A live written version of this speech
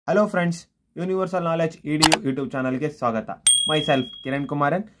Hello friends, Universal Knowledge EDU YouTube channel ಗೆ ಸ್ವಾಗತ. Myself Kiran Kumar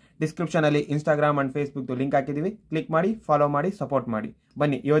N. Description ಅಲ್ಲಿ Instagram and Facebook link ಹಾಕಿದೀವಿ. Click ಮಾಡಿ, follow ಮಾಡಿ, ಸಪೋರ್ಟ್ ಮಾಡಿ.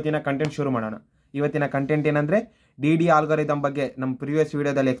 ಬನ್ನಿ ಇವತ್ತಿನ ಕಂಟೆಂಟ್ ಶುರು ಮಾಡೋಣ. ಇವತ್ತಿನ ಕಂಟೆಂಟ್ ಏನಂದ್ರೆ DDA algorithm ಬಗ್ಗೆ ನಮ್ಮ ಪ್ರೀವಿಯಸ್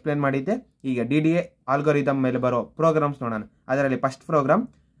ವಿಡಿಯೋದಲ್ಲಿ ಎಕ್ಸ್ಪ್ಲೇನ್ ಮಾಡಿದ್ದೆ. ಈಗ DDA algorithm ಮೇಲೆ ಬರೋ ಪ್ರೋಗ್ರಾಮ್ಸ್ ನೋಡೋಣ. ಅದರಲ್ಲಿ first program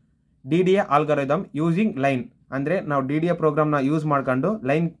DDA algorithm using line, ಅಂದ್ರೆ ನಾವು DDA ಪ್ರೋಗ್ರಾಮ್ ನ ಯೂಸ್ ಮಾಡ್ಕೊಂಡು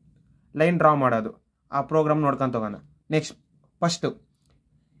ಲೈನ್ ಡ್ರಾ ಮಾಡೋದು. ಆ ಪ್ರೋಗ್ರಾಮ್ ನೋಡ್ಕೊಂಡು ಹೋಗೋಣ. Next first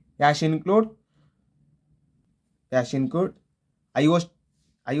hash include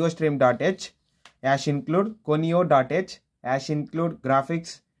iostream.h, hash include conio.h, hash include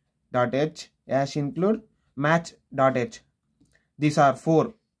graphics.h, hash include match.h. These are 4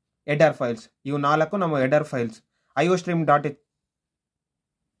 header files. ಇವು 4 ನಮ್ಮ header files. iostream.h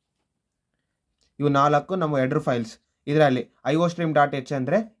ಇವು 4 ನಮ್ಮ header files. ಇದರಲ್ಲಿ iostream.h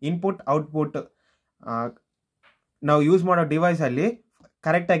ಅಂದ್ರೆ ಇನ್ಪುಟ್ ಔಟ್ಪುಟ್ ನಾವು ಯೂಸ್ ಮಾಡೋ ಡಿವೈಸ್ ಅಲ್ಲಿ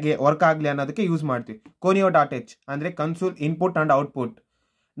ಕರೆಕ್ಟ್ ಆಗಿ ವರ್ಕ್ ಆಗಲಿ ಅನ್ನೋದಕ್ಕೆ ಯೂಸ್ ಮಾಡ್ತೀವಿ. conio.h ಅಂದ್ರೆ ಕನ್ಸೋಲ್ ಇನ್ಪುಟ್ ಅಂಡ್ ಔಟ್ಪುಟ್,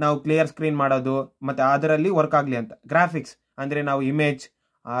 ನಾವು ಕ್ಲಿಯರ್ ಸ್ಕ್ರೀನ್ ಮಾಡೋದು ಮತ್ತೆ ಅದರಲ್ಲಿ ವರ್ಕ್ ಆಗಲಿ ಅಂತ. ಗ್ರಾಫಿಕ್ಸ್ ಅಂದ್ರೆ ನಾವು ಇಮೇಜ್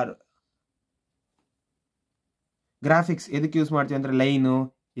ಆರ್ ಗ್ರಾಫಿಕ್ಸ್ ಎದಕ್ಕೆ ಯೂಸ್ ಮಾಡ್ತೀವಿ ಅಂದ್ರೆ ಲೈನು,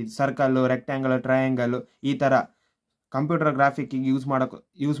 ಇದು ಸರ್ಕಲ್, ರೆಕ್ಟ್ಯಾಂಗಲ್, ಟ್ರಯಾಂಗಲ್, ಈ ತರ ಕಂಪ್ಯೂಟರ್ ಗ್ರಾಫಿಕ್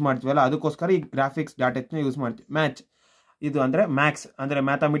ಯೂಸ್ ಮಾಡ್ತೀವಲ್ಲ, ಅದಕ್ಕೋಸ್ಕರ ಈ ಗ್ರಾಫಿಕ್ಸ್.h ನ ಯೂಸ್ ಮಾಡ್ತೀವಿ. ಮ್ಯಾಚ್ ಇದು ಅಂದ್ರೆ ಮ್ಯಾಕ್ಸ್ ಅಂದ್ರೆ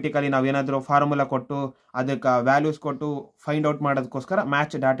ಮ್ಯಾಥಮೆಟಿಕಲಿ ನಾವೇನಾದರೂ ಫಾರ್ಮುಲಾ ಕೊಟ್ಟು ಅದಕ್ಕೆ ವ್ಯಾಲ್ಯೂಸ್ ಕೊಟ್ಟು ಫೈಂಡ್ ಔಟ್ ಮಾಡೋದಕ್ಕೋಸ್ಕರ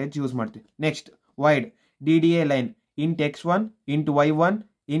match.h ಯೂಸ್ ಮಾಡ್ತೀವಿ. Next wide DDA line int x1 int y1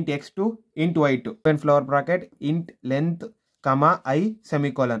 int x2 int y2 open flower bracket int length comma i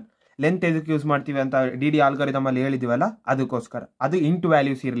semicolon. Length ಎದಕ್ಕೆ ಯೂಸ್ ಮಾಡ್ತೀವಿ ಅಂತ DDA algorithm ಅಲ್ಲಿ ಹೇಳಿದೀವಲ್ಲ, ಅದಕ್ಕೋಸ್ಕರ ಅದು ಇಂಟ್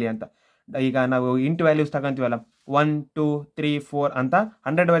ವ್ಯಾಲ್ಯೂಸ್ ಇರಲಿ ಅಂತ. ಈಗ ನಾವು ಇಂಟ್ ವ್ಯಾಲ್ಯೂಸ್ ತಗೊಂತೀವಲ್ಲ 1 2 3 4 ಅಂತ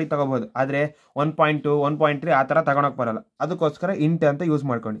 100 ವರೆಗೆ ತಗೋಬಹುದು, ಆದರೆ 1.2 1.3 ಆ ಥರ ತಗೊಳಕ್ ಬರಲ್ಲ. ಅದಕ್ಕೋಸ್ಕರ ಇಂಟ್ ಅಂತ ಯೂಸ್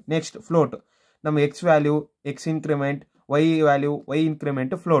ಮಾಡ್ಕೊಂಡು. ನೆಕ್ಸ್ಟ್ ಫ್ಲೋಟ್, ನಮ್ಮ X value X increment, Y value Y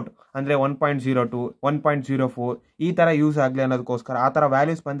increment float ಅಂದರೆ 1.02 1.04 ಈ ಥರ ಯೂಸ್ ಆಗಲಿ ಅನ್ನೋದಕ್ಕೋಸ್ಕರ, ಆ ಥರ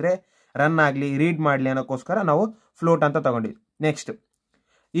ವ್ಯಾಲ್ಯೂಸ್ ಬಂದರೆ ರನ್ ಆಗಲಿ ರೀಡ್ ಮಾಡಲಿ ಅನ್ನೋಕ್ಕೋಸ್ಕರ ನಾವು ಫ್ಲೋಟ್ ಅಂತ ತಗೊಂಡಿದ್ವಿ. Next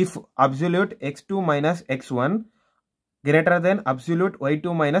if absolute x2 minus x1 greater than absolute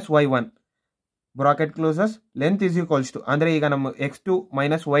y2 minus y1 bracket closes length is equals to, ಅಂದರೆ ಈಗ ನಮ್ಮ x2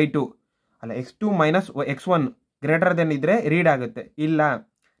 ಮೈನಸ್ y2 ಅಲ್ಲ x2 minus x1 greater than ಇದ್ರೆ ರೀಡ್ ಆಗುತ್ತೆ, ಇಲ್ಲ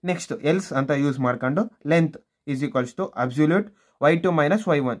ನೆಕ್ಸ್ಟ್ ಎಲ್ಸ್ ಅಂತ ಯೂಸ್ ಮಾಡ್ಕೊಂಡು length is equals to absolute y2 minus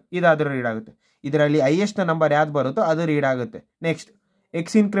y1 ಇದಾದರೂ read ಆಗುತ್ತೆ. ಇದರಲ್ಲಿ ಹೈಯೆಸ್ಟ್ ನಂಬರ್ ಯಾವ್ದು ಬರುತ್ತೋ ಅದು ರೀಡ್ ಆಗುತ್ತೆ. ನೆಕ್ಸ್ಟ್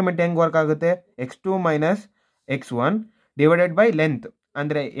ಎಕ್ಸ್ ಇನ್ಕ್ರಿಮೆಂಟ್ ಹೆಂಗೆ ವರ್ಕ್ ಆಗುತ್ತೆ, x2 minus x1 divided by length,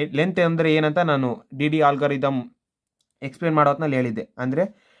 ಅಂದರೆ ಲೆಂತ್ ಅಂದರೆ ಏನಂತ ನಾನು DDA algorithm ಎಕ್ಸ್ಪ್ಲೇನ್ ಮಾಡೋದ್ನಲ್ಲಿ ಹೇಳಿದ್ದೆ. ಅಂದರೆ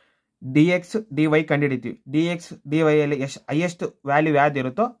dx dy ಕಂಡುಹಿಡಿತೀವಿ. dx dy ಅಲ್ಲಿ ಹೈಯೆಸ್ಟ್ ವ್ಯಾಲ್ಯೂ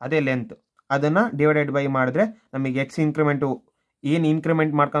ಯಾವ್ದಿರುತ್ತೋ ಅದೇ ಲೆಂತ್, ಅದನ್ನು ಡಿವೈಡೆಡ್ ಬೈ ಮಾಡಿದ್ರೆ ನಮಗೆ ಎಕ್ಸ್ ಇನ್ಕ್ರಿಮೆಂಟು ಏನು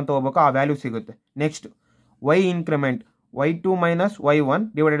ಇನ್ಕ್ರಿಮೆಂಟ್ ಮಾಡ್ಕೊಂತ ಹೋಗ್ಬೇಕು ಆ ವ್ಯಾಲ್ಯೂ ಸಿಗುತ್ತೆ. Next Y increment y2 minus y1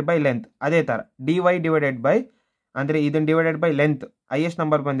 divided by length, ಅದೇ ಥರ dy ಡಿವೈಡೆಡ್ ಬೈ ಅಂದರೆ ಇದನ್ನು divided by length highest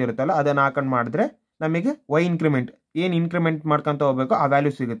number ಬಂದಿರುತ್ತಲ್ಲ ಅದನ್ನು ಹಾಕೊಂಡು ಮಾಡಿದ್ರೆ ನಮಗೆ ವೈ ಇನ್ಕ್ರಿಮೆಂಟ್ ಏನು ಇನ್ಕ್ರಿಮೆಂಟ್ ಮಾಡ್ಕೊಂತ ಹೋಗ್ಬೇಕು ಆ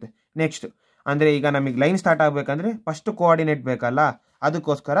ವ್ಯಾಲ್ಯೂ ಸಿಗುತ್ತೆ. ನೆಕ್ಸ್ಟ್ ಅಂದರೆ ಈಗ ನಮಗೆ ಲೈನ್ ಸ್ಟಾರ್ಟ್ ಆಗಬೇಕಂದ್ರೆ ಫಸ್ಟ್ ಕೋಆರ್ಡಿನೇಟ್ ಬೇಕಲ್ಲ,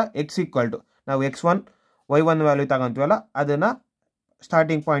 ಅದಕ್ಕೋಸ್ಕರ ಎಕ್ಸ್ ಈಕ್ವಲ್ ಟು ನಾವು x1 y1 ವ್ಯಾಲ್ಯೂ ತಗೊಂತೀವಲ್ಲ ಅದನ್ನು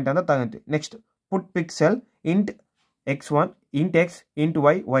ಸ್ಟಾರ್ಟಿಂಗ್ ಪಾಯಿಂಟ್ ಅಂತ ತಗೊಂತೀವಿ. ನೆಕ್ಸ್ಟ್ ಪುಟ್ pixel int x1 int x int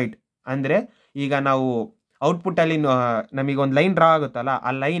y white, ಅಂದರೆ ಈಗ ನಾವು ಔಟ್ಪುಟ್ಟಲ್ಲಿ ನಮಗೊಂದು ಲೈನ್ ಡ್ರಾ ಆಗುತ್ತಲ್ಲ,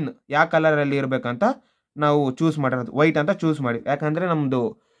 ಆ ಲೈನ್ ಯಾವ ಕಲರಲ್ಲಿ ಇರಬೇಕಂತ ನಾವು ಚೂಸ್ ಮಾಡಿರೋದು ವೈಟ್ ಅಂತ ಚೂಸ್ ಮಾಡಿ. ಯಾಕಂದರೆ ನಮ್ಮದು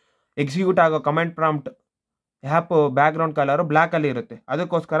ಎಕ್ಸಿಕ್ಯೂಟ್ ಆಗೋ comment prompt app background colour ಬ್ಲ್ಯಾಕಲ್ಲಿ ಇರುತ್ತೆ,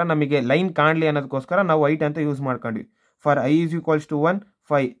 ಅದಕ್ಕೋಸ್ಕರ ನಮಗೆ ಲೈನ್ ಕಾಣಲಿ ಅನ್ನೋದಕ್ಕೋಸ್ಕರ ನಾವು ವೈಟ್ ಅಂತ ಯೂಸ್ ಮಾಡ್ಕೊಂಡ್ವಿ. For i is equals to 1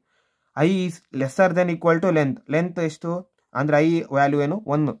 5 i is lesser than equal to length ಎಷ್ಟು ಅಂದರೆ i ವ್ಯಾಲ್ಯೂ ಏನು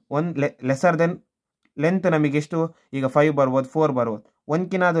 1 ಲೆಸ್ಸರ್ ದೆನ್ ಲೆಂತ್ ನಮಗೆ ಎಷ್ಟು ಈಗ 5 ಬರ್ಬೋದು 4 ಬರ್ಬೋದು,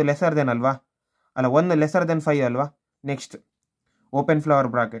 1ಕಿನ ಅದು ಲೆಸ್ಸರ್ ದೆನ್ ಅಲ್ವಾ, ಅಲ್ಲ 1 ಲೆಸ್ಸರ್ ದೆನ್ 5 ಅಲ್ವಾ. Next open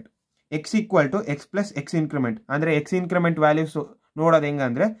flower bracket X equal to X plus X increment, ಅಂದರೆ ಎಕ್ಸ್ ಇನ್ಕ್ರಿಮೆಂಟ್ ವ್ಯಾಲ್ಯೂಸ್ ನೋಡೋದು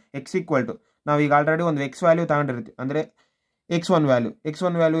ಹೆಂಗಂದರೆ ಎಕ್ಸ್ ಈಕ್ವಲ್ ಟು ನಾವೀಗ ಆಲ್ರೆಡಿ ಒಂದು ಎಕ್ಸ್ ವ್ಯಾಲ್ಯೂ ತಗೊಂಡಿರ್ತೀವಿ, ಅಂದರೆ x1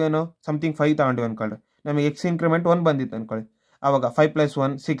 ವ್ಯಾಲ್ಯೂ ಏನು ಸಮಥಿಂಗ್ 5 ತಗೊಂಡಿವಿ ಅಂದ್ಕೊಳ್ಳಿ, ನಮಗೆ ಎಕ್ಸ್ ಇನ್ಕ್ರಿಮೆಂಟ್ 1 ಬಂದಿತ್ತು ಅಂದ್ಕೊಳ್ಳಿ, ಆವಾಗ 5 +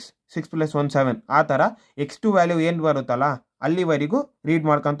 1 6 6 + 1 7 ಆ ಥರ x2 ವ್ಯಾಲ್ಯೂ ಏನು ಬರುತ್ತಲ್ಲ ಅಲ್ಲಿವರೆಗೂ ರೀಡ್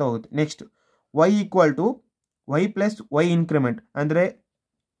ಮಾಡ್ಕೊತ ಹೋಗುತ್ತೆ. Next y equal to y plus Y increment, ಅಂದರೆ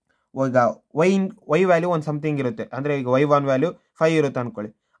ಈಗ ವೈ ವ್ಯಾಲ್ಯೂ ಒಂದು ಸಮಥಿಂಗ್ ಇರುತ್ತೆ, ಅಂದರೆ ಈಗ y1 ವ್ಯಾಲ್ಯೂ 5 ಇರುತ್ತೆ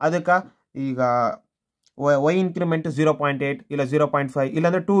ಅಂದ್ಕೊಳ್ಳಿ, ಅದಕ್ಕೆ ಈಗ ವೈ ಇನ್ಕ್ರಿಮೆಂಟ್ 0.8 ಇಲ್ಲ 0.5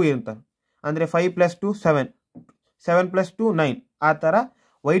 ಇಲ್ಲಾಂದರೆ 2 ಇರುತ್ತೆ, ಅಂದರೆ 5 + 2 7 7 + 2 9 ಆ ಥರ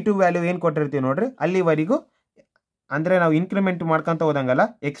y2 ವ್ಯಾಲ್ಯೂ ಏನು ಕೊಟ್ಟಿರ್ತೀವಿ ನೋಡ್ರಿ ಅಲ್ಲಿವರೆಗೂ, ಅಂದರೆ ನಾವು ಇನ್ಕ್ರಿಮೆಂಟ್ ಮಾಡ್ಕೊತ ಹೋದಂಗಲ್ಲ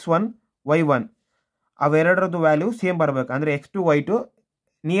x1 y1 ಅವೆರಡರದ್ದು ವ್ಯಾಲ್ಯೂ ಸೇಮ್ ಬರಬೇಕು, ಅಂದರೆ x2 y2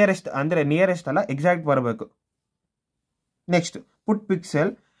 ನಿಯರೆಸ್ಟ್ ಅಂದರೆ ನಿಯರೆಸ್ಟ್ ಅಲ್ಲ ಎಕ್ಸಾಕ್ಟ್ ಬರಬೇಕು. ನೆಕ್ಸ್ಟ್ ಪುಟ್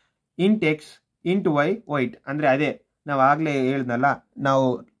pixel int x int y white, ಅಂದರೆ ಅದೇ ನಾವು ಆಗಲೇ ಹೇಳಿದ್ನಲ್ಲ, ನಾವು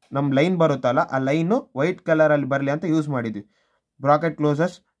ನಮ್ಮ ಲೈನ್ ಬರುತ್ತಲ್ಲ ಆ ಲೈನು ವೈಟ್ ಕಲರಲ್ಲಿ ಬರಲಿ ಅಂತ ಯೂಸ್ ಮಾಡಿದ್ವಿ. Bracket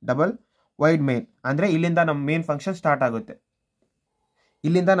closes double wide main ಅಂದರೆ ಇಲ್ಲಿಂದ ನಮ್ಮ ಮೇನ್ ಫಂಕ್ಷನ್ ಸ್ಟಾರ್ಟ್ ಆಗುತ್ತೆ.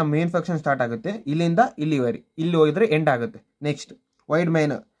 ಇಲ್ಲಿಂದ ಇಲ್ಲಿವರೆಗೆ, ಇಲ್ಲಿ ಹೋಗಿದ್ರೆ ಎಂಡ್ ಆಗುತ್ತೆ. Next wide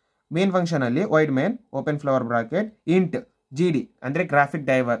main ಫಂಕ್ಷನಲ್ಲಿ wide main open flower bracket int GD ಅಂದರೆ graphic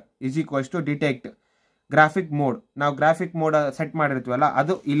driver is equals to detect graphic mode. ನಾವು ಗ್ರಾಫಿಕ್ ಮೋಡ್ ಸೆಟ್ ಮಾಡಿರ್ತೀವಲ್ಲ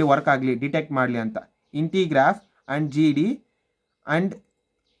ಅದು ಇಲ್ಲಿ ವರ್ಕ್ ಆಗಲಿ, ಡಿಟೆಕ್ಟ್ ಮಾಡಲಿ ಅಂತ. ಇಂಟಿಗ್ರಾಫ್ ಆ್ಯಂಡ್ GD ಆ್ಯಂಡ್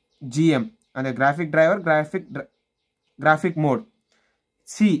GM ಅಂದರೆ graphic driver graphic mode.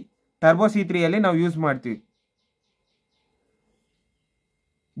 Turbo C3 ನಾವು ಯೂಸ್ ಮಾಡ್ತೀವಿ.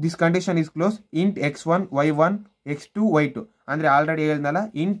 This condition is close int x1 y1 x2 y2 ಅಂದರೆ ಆಲ್ರೆಡಿ ಹೇಳಿದ್ನಲ್ಲ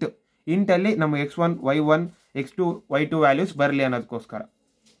ಇಂಟಲ್ಲಿ ನಮ್ಮ x1 y1 x2 y2 values ಬರಲಿ ಅನ್ನೋದಕ್ಕೋಸ್ಕರ.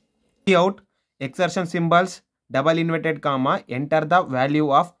 Out exertion symbols double inverted comma enter the value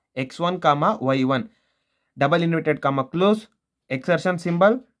of x1 y1 double inverted comma close exertion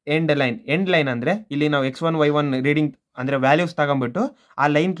symbol end line ಅಂದರೆ ಇಲ್ಲಿ ನಾವು x1 y1 reading ಅಂದರೆ values ತಗೊಂಡ್ಬಿಟ್ಟು ಆ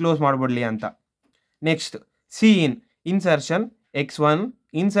ಲೈನ್ ಕ್ಲೋಸ್ ಮಾಡಿಬಿಡ್ಲಿ ಅಂತ. Next insertion x1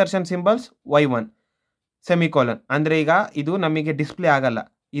 insertion symbols y1 semicolon ಅಂದರೆ ಈಗ ಇದು ನಮಗೆ ಡಿಸ್ಪ್ಲೇ ಆಗಲ್ಲ,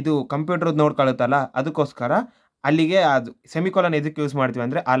 ಇದು ಕಂಪ್ಯೂಟರ್ ನೋಡ್ಕೊಳ್ಳುತ್ತಲ್ಲ ಅದಕ್ಕೋಸ್ಕರ ಅಲ್ಲಿಗೆ ಅದು ಸೆಮಿಕೋಲನ್ ಎದಕ್ಕೆ ಯೂಸ್ ಮಾಡ್ತೀವಿ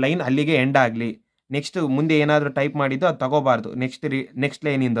ಅಂದರೆ ಆ ಲೈನ್ ಅಲ್ಲಿಗೆ ಎಂಡ್ ಆಗಲಿ. ನೆಕ್ಸ್ಟ್ ಮುಂದೆ ಏನಾದರೂ ಟೈಪ್ ಮಾಡಿದ್ದು ಅದು ತಗೋಬಾರ್ದು ನೆಕ್ಸ್ಟ್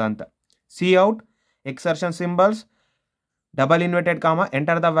ಲೈನಿಂದು ಅಂತ. Out exertion symbols double inverted comma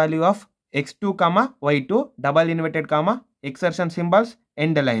enter the value of x2 y2 double inverted comma exertion symbols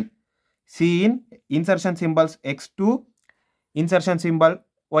end line. Insertion symbols x2 insertion symbol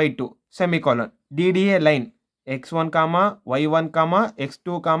y2 semicolon. DDA line x1 y1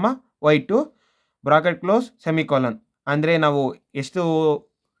 x2 y2 bracket close semicolon ಅಂದರೆ ನಾವು ಎಷ್ಟು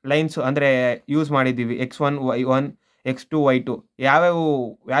lines ಅಂದರೆ use ಮಾಡಿದ್ದೀವಿ x1 y1 x2 y2 ಯಾವ್ಯಾವ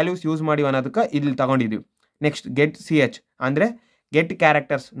values use ಮಾಡಿವಿ ಅನ್ನೋದಕ್ಕೆ ಇಲ್ಲಿ ತಗೊಂಡಿದ್ದೀವಿ. ನೆಕ್ಸ್ಟ್ ಗೆಟ್ CH ಅಂದರೆ ಗೆಟ್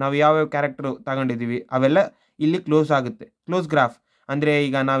ಕ್ಯಾರೆಕ್ಟರ್ಸ್, ನಾವು ಯಾವ್ಯಾವ ಕ್ಯಾರೆಕ್ಟರ್ ತಗೊಂಡಿದ್ದೀವಿ ಅವೆಲ್ಲ ಇಲ್ಲಿ ಕ್ಲೋಸ್ ಆಗುತ್ತೆ. ಕ್ಲೋಸ್ ಗ್ರಾಫ್ ಅಂದರೆ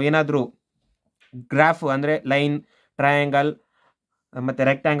ಈಗ ನಾವೇನಾದರೂ ಗ್ರಾಫ್ ಅಂದರೆ ಲೈನ್, ಟ್ರಯಾಂಗಲ್ ಮತ್ತು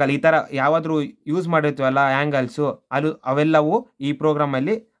ರೆಕ್ಟ್ಯಾಂಗಲ್ ಈ ಥರ ಯಾವಾದರೂ ಯೂಸ್ ಮಾಡಿರ್ತೀವಲ್ಲ ಆ್ಯಂಗಲ್ಸು ಅವೆಲ್ಲವೂ ಈ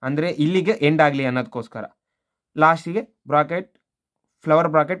ಪ್ರೋಗ್ರಾಮಲ್ಲಿ ಅಂದರೆ ಇಲ್ಲಿಗೆ ಎಂಡ್ ಆಗಲಿ ಅನ್ನೋದಕ್ಕೋಸ್ಕರ. ಲಾಸ್ಟಿಗೆ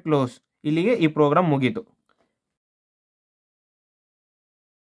ಫ್ಲವರ್ ಬ್ರಾಕೆಟ್ ಕ್ಲೋಸ್, ಇಲ್ಲಿಗೆ ಈ ಪ್ರೋಗ್ರಾಮ್ ಮುಗೀತು.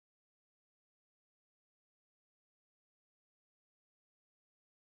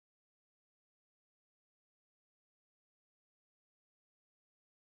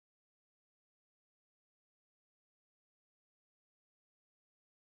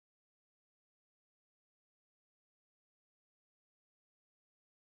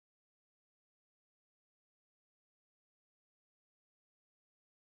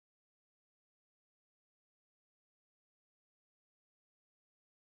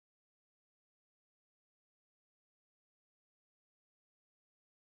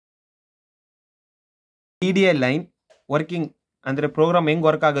 DDA ಲೈನ್ ವರ್ಕಿಂಗ್ ಅಂದರೆ ಪ್ರೋಗ್ರಾಮ್ ಹೆಂಗೆ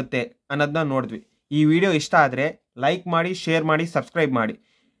ವರ್ಕ್ ಆಗುತ್ತೆ ಅನ್ನೋದನ್ನ ನೋಡಿದ್ವಿ. ಈ ವಿಡಿಯೋ ಇಷ್ಟ ಆದರೆ ಲೈಕ್ ಮಾಡಿ, ಶೇರ್ ಮಾಡಿ, ಸಬ್ಸ್ಕ್ರೈಬ್ ಮಾಡಿ.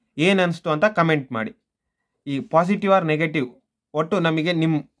 ಏನು ಅನಿಸ್ತು ಅಂತ ಕಮೆಂಟ್ ಮಾಡಿ. ಈ ಪಾಸಿಟಿವ್ ಆರ್ ನೆಗೆಟಿವ್ ಒಟ್ಟು ನಮಗೆ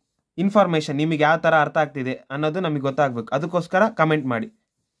ನಿಮ್ಮ ಇನ್ಫಾರ್ಮೇಷನ್ ನಿಮಗೆ ಯಾವ ಥರ ಅರ್ಥ ಆಗ್ತಿದೆ ಅನ್ನೋದು ನಮಗೆ ಗೊತ್ತಾಗಬೇಕು. ಅದಕ್ಕೋಸ್ಕರ ಕಮೆಂಟ್ ಮಾಡಿ.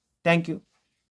 Thank you.